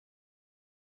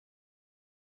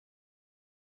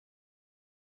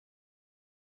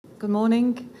Good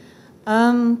morning.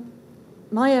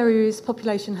 My area is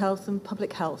population health and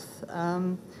public health.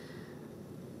 And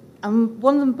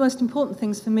one of the most important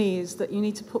things for me is that you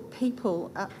need to put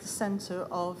people at the centre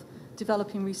of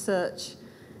developing research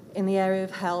in the area of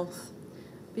health,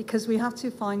 because we have to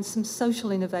find some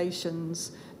social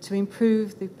innovations to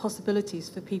improve the possibilities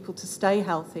for people to stay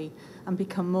healthy and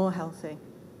become more healthy.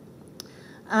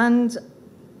 And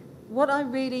what I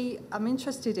really am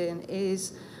interested in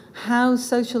is how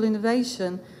social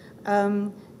innovation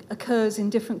occurs in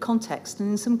different contexts, and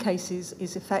in some cases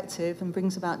is effective and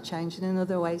brings about change, and in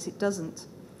other ways it doesn't.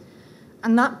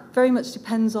 And that very much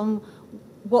depends on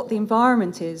what the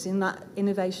environment is in that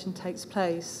innovation takes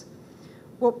place.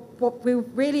 What we're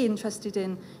really interested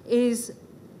in is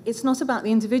it's not about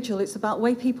the individual, it's about the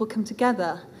way people come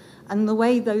together and the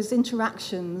way those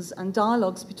interactions and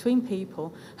dialogues between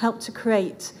people help to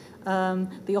create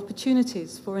the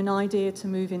opportunities for an idea to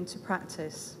move into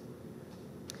practice.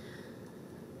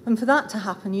 And for that to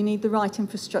happen, you need the right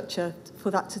infrastructure for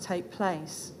that to take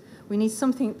place. We need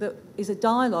something that is a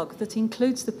dialogue that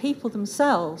includes the people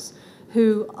themselves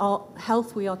who are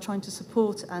health we are trying to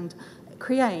support and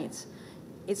create.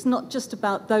 It's not just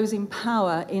about those in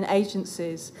power in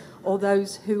agencies or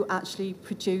those who actually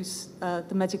produce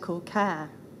the medical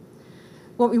care.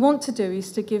 What we want to do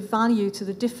is to give value to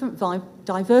the different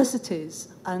diversities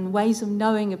and ways of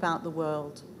knowing about the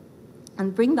world,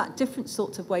 and bring that different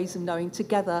sorts of ways of knowing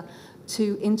together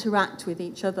to interact with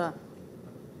each other.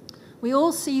 We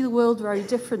all see the world very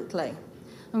differently,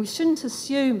 and we shouldn't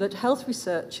assume that health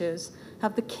researchers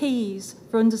have the keys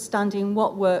for understanding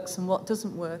what works and what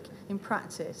doesn't work in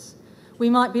practice. We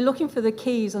might be looking for the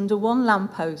keys under one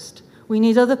lamppost. We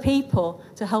need other people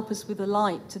to help us with the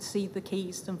light to see the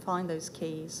keys and find those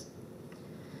keys.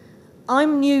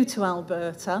 I'm new to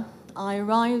Alberta. I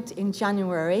arrived in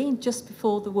January, just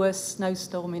before the worst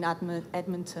snowstorm in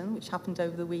Edmonton, which happened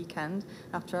over the weekend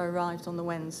after I arrived on the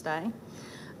Wednesday.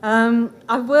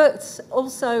 I've worked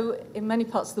also in many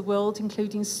parts of the world,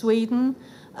 including Sweden,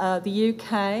 the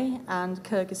UK, and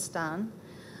Kyrgyzstan.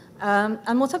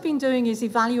 And what I've been doing is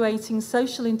evaluating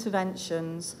social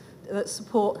interventions that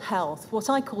support health, what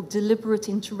I call deliberate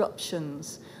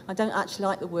interruptions. I don't actually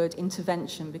like the word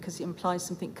intervention because it implies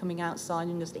something coming outside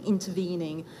and just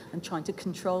intervening and trying to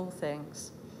control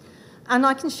things. And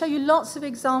I can show you lots of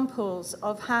examples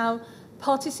of how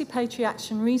participatory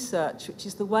action research, which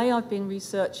is the way I've been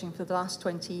researching for the last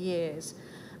 20 years,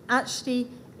 actually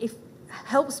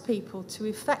helps people to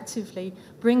effectively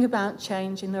bring about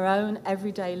change in their own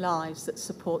everyday lives that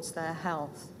supports their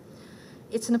health.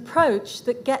 It's an approach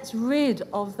that gets rid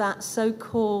of that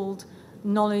so-called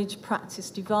knowledge-practice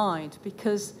divide,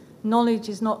 because knowledge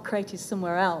is not created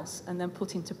somewhere else and then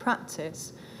put into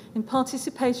practice. In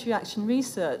participatory action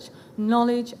research,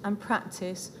 knowledge and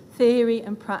practice, theory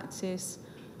and practice,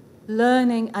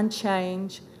 learning and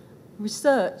change,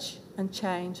 research and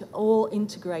change are all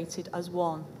integrated as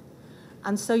one.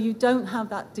 And so you don't have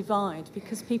that divide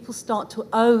because people start to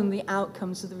own the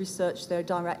outcomes of the research they're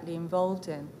directly involved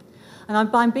in.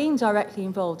 And by being directly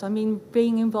involved, I mean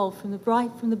being involved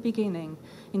right from the beginning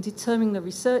in determining the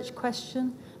research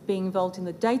question, being involved in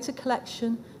the data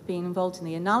collection, being involved in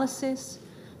the analysis,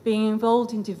 being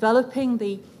involved in developing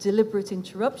the deliberate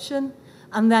interruption,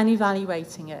 and then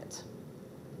evaluating it.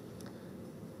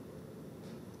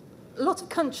 A lot of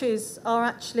countries are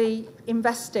actually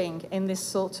investing in this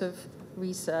sort of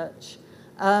research.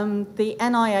 The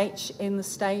NIH in the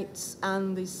States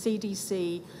and the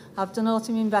CDC have done a lot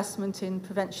of investment in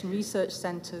prevention research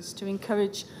centres to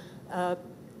encourage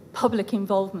public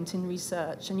involvement in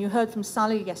research. And you heard from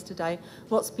Sally yesterday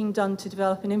what's been done to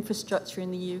develop an infrastructure in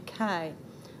the UK.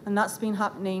 And that's been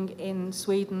happening in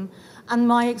Sweden. And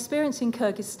my experience in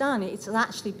Kyrgyzstan, it's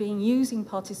actually been using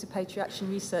participatory action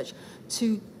research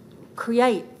to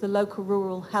create the local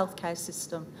rural healthcare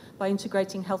system by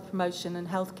integrating health promotion and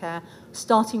healthcare,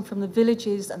 starting from the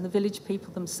villages and the village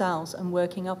people themselves and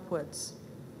working upwards.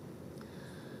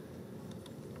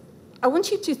 I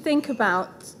want you to think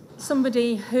about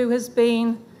somebody who has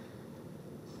been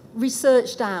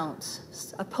researched out,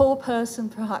 a poor person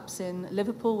perhaps in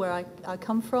Liverpool, where I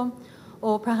come from,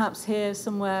 or perhaps here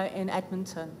somewhere in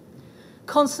Edmonton.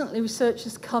 Constantly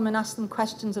researchers come and ask them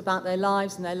questions about their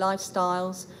lives and their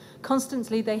lifestyles.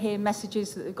 Constantly they hear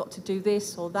messages that they've got to do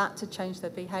this or that to change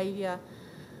their behaviour.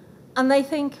 And they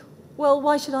think, well,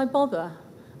 why should I bother?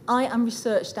 I am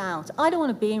researched out. I don't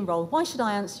want to be enrolled. Why should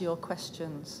I answer your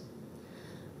questions?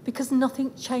 Because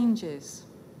nothing changes.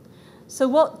 So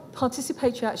what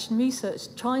participatory action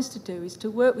research tries to do is to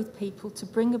work with people to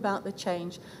bring about the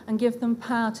change and give them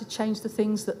power to change the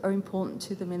things that are important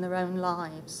to them in their own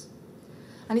lives.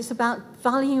 And it's about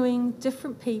valuing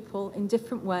different people in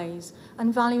different ways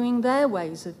and valuing their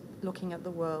ways of looking at the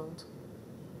world.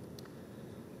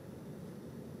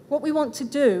 What we want to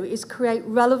do is create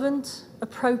relevant,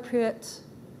 appropriate,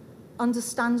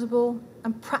 understandable,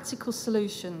 and practical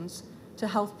solutions to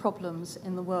health problems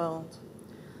in the world.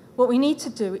 What we need to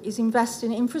do is invest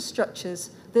in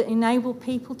infrastructures that enable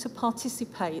people to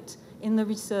participate in the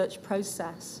research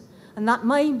process. And that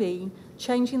may be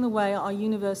changing the way our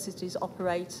universities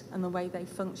operate and the way they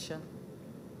function.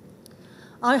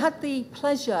 I had the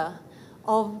pleasure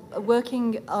of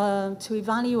working to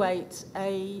evaluate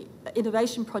an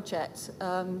innovation project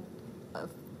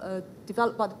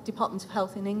developed by the Department of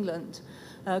Health in England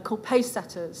called Pace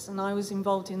Setters, and I was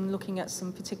involved in looking at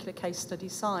some particular case study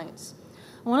sites.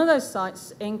 One of those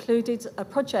sites included a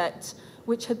project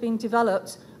which had been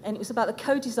developed, and it was about the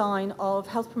co-design of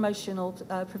health promotional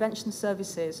prevention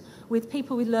services with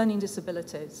people with learning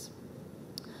disabilities.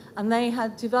 And they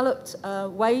had developed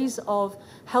ways of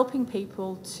helping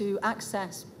people to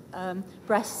access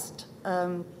breast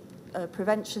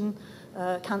prevention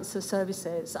cancer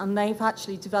services, and they've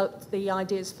actually developed the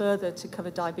ideas further to cover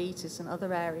diabetes and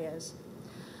other areas.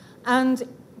 And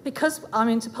because I'm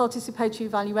into participatory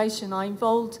evaluation, I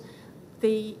involved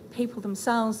the people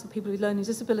themselves, the people with learning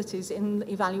disabilities, in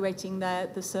evaluating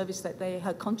the service that they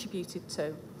had contributed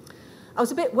to. I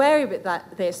was a bit wary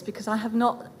about this because I have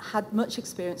not had much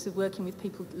experience of working with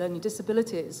people with learning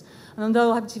disabilities. And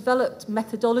although I've developed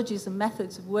methodologies and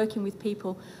methods of working with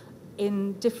people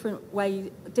in different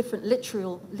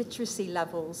literacy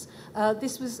levels,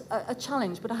 this was a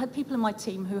challenge, but I had people in my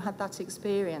team who had that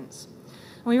experience.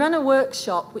 And we ran a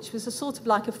workshop, which was a sort of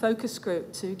like a focus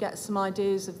group to get some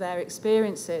ideas of their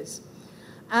experiences.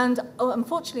 And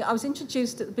unfortunately, I was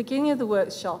introduced at the beginning of the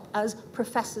workshop as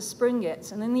Professor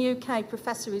Springett. And in the UK,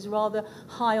 professor is rather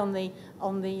high on the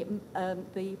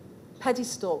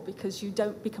pedestal because you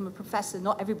don't become a professor.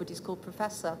 Not everybody's called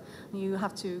professor. You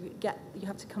have to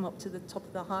come up to the top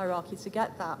of the hierarchy to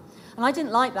get that. And I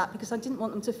didn't like that because I didn't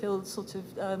want them to feel sort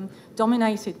of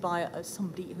dominated by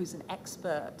somebody who's an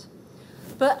expert.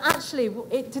 But actually,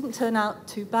 it didn't turn out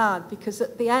too bad because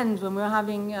at the end, when we were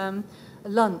having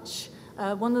lunch,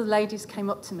 one of the ladies came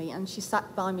up to me and she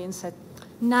sat by me and said,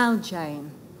 "Now,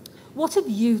 Jane, what have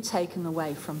you taken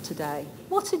away from today?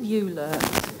 What have you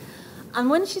learned?" And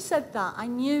when she said that, I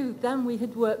knew then we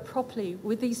had worked properly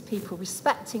with these people,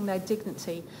 respecting their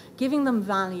dignity, giving them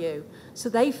value, so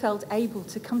they felt able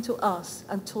to come to us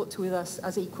and talk to us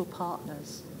as equal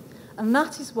partners. And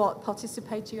that is what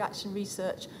participatory action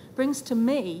research brings to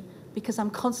me, because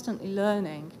I'm constantly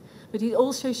learning. But it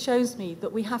also shows me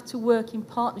that we have to work in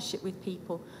partnership with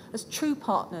people as true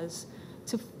partners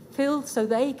to feel so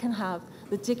they can have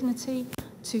the dignity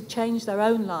to change their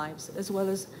own lives as well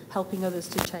as helping others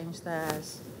to change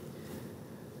theirs.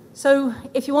 So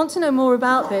if you want to know more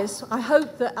about this, I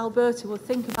hope that Alberta will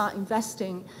think about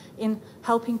investing in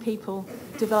helping people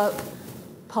develop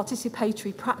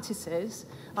participatory practices.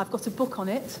 I've got a book on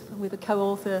it with a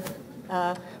co-author,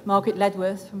 Margaret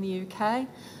Ledworth from the UK.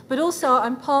 But also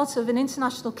I'm part of an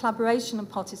international collaboration on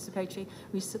participatory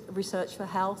research for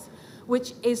health,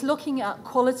 which is looking at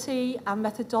quality and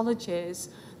methodologies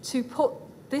to put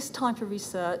this type of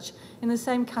research in the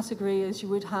same category as you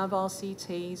would have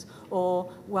RCTs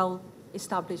or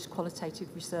well-established qualitative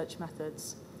research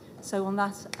methods. So on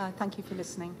that, thank you for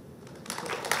listening.